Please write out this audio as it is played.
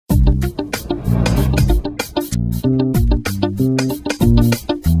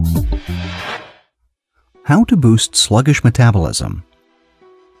How to boost sluggish metabolism.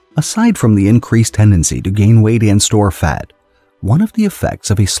 Aside from the increased tendency to gain weight and store fat, one of the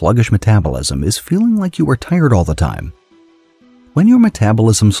effects of a sluggish metabolism is feeling like you are tired all the time. When your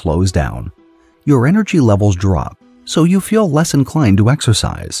metabolism slows down, your energy levels drop, so you feel less inclined to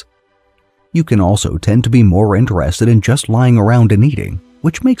exercise. You can also tend to be more interested in just lying around and eating,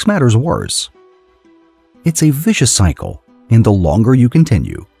 which makes matters worse. It's a vicious cycle, and the longer you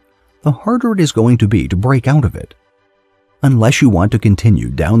continue, the harder it is going to be to break out of it. Unless you want to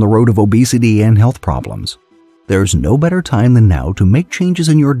continue down the road of obesity and health problems, there's no better time than now to make changes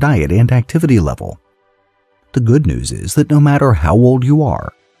in your diet and activity level. The good news is that no matter how old you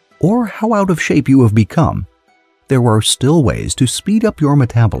are, or how out of shape you have become, there are still ways to speed up your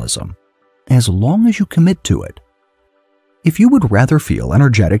metabolism, as long as you commit to it. If you would rather feel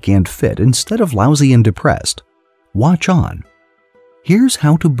energetic and fit instead of lousy and depressed, watch on. Here's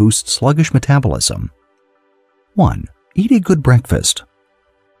how to boost sluggish metabolism. 1. Eat a good breakfast.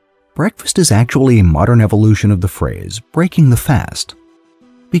 Breakfast is actually a modern evolution of the phrase, breaking the fast,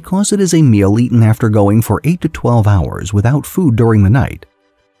 because it is a meal eaten after going for 8 to 12 hours without food during the night.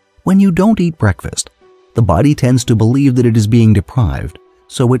 When you don't eat breakfast, the body tends to believe that it is being deprived,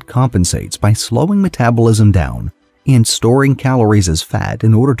 so it compensates by slowing metabolism down and storing calories as fat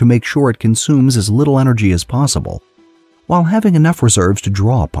in order to make sure it consumes as little energy as possible, while having enough reserves to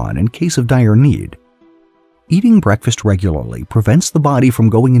draw upon in case of dire need. Eating breakfast regularly prevents the body from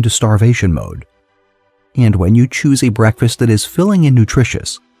going into starvation mode. And when you choose a breakfast that is filling and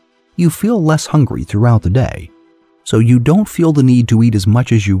nutritious, you feel less hungry throughout the day, so you don't feel the need to eat as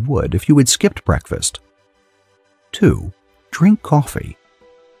much as you would if you had skipped breakfast. 2. Drink coffee.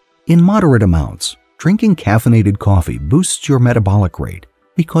 In moderate amounts, drinking caffeinated coffee boosts your metabolic rate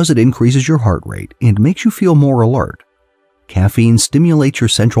because it increases your heart rate and makes you feel more alert. Caffeine stimulates your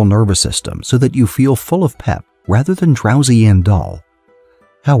central nervous system so that you feel full of pep rather than drowsy and dull.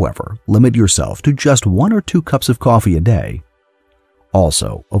 However, limit yourself to just 1 or 2 cups of coffee a day.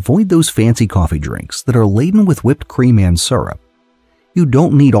 Also, avoid those fancy coffee drinks that are laden with whipped cream and syrup. You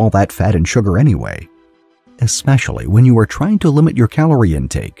don't need all that fat and sugar anyway, especially when you are trying to limit your calorie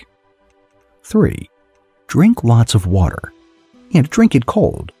intake. 3. Drink lots of water, and drink it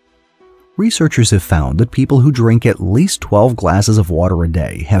cold. Researchers have found that people who drink at least 12 glasses of water a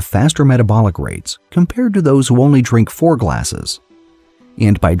day have faster metabolic rates compared to those who only drink 4 glasses.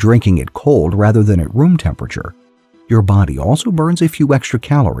 And by drinking it cold rather than at room temperature, your body also burns a few extra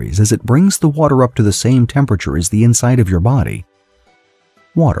calories as it brings the water up to the same temperature as the inside of your body.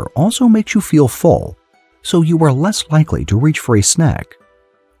 Water also makes you feel full, so you are less likely to reach for a snack.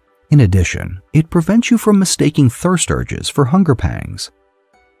 In addition, it prevents you from mistaking thirst urges for hunger pangs.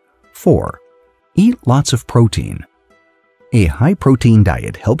 4. Eat lots of protein. A high-protein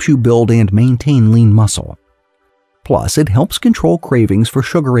diet helps you build and maintain lean muscle. Plus, it helps control cravings for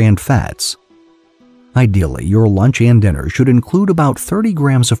sugar and fats. Ideally, your lunch and dinner should include about 30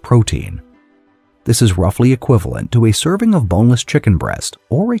 grams of protein. This is roughly equivalent to a serving of boneless chicken breast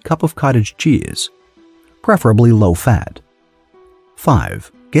or a cup of cottage cheese, preferably low-fat.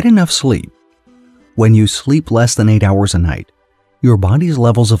 5. Get enough sleep. When you sleep less than 8 hours a night, your body's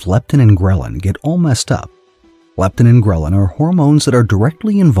levels of leptin and ghrelin get all messed up. Leptin and ghrelin are hormones that are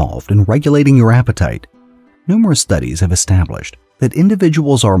directly involved in regulating your appetite. Numerous studies have established that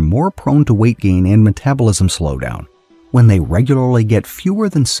individuals are more prone to weight gain and metabolism slowdown when they regularly get fewer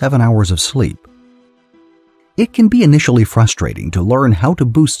than 7 hours of sleep. It can be initially frustrating to learn how to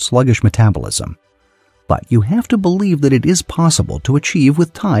boost sluggish metabolism, but you have to believe that it is possible to achieve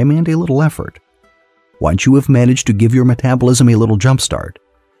with time and a little effort. Once you have managed to give your metabolism a little jumpstart,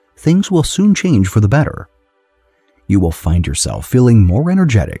 things will soon change for the better. You will find yourself feeling more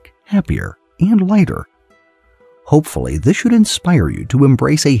energetic, happier, and lighter. Hopefully, this should inspire you to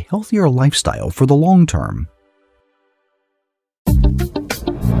embrace a healthier lifestyle for the long term.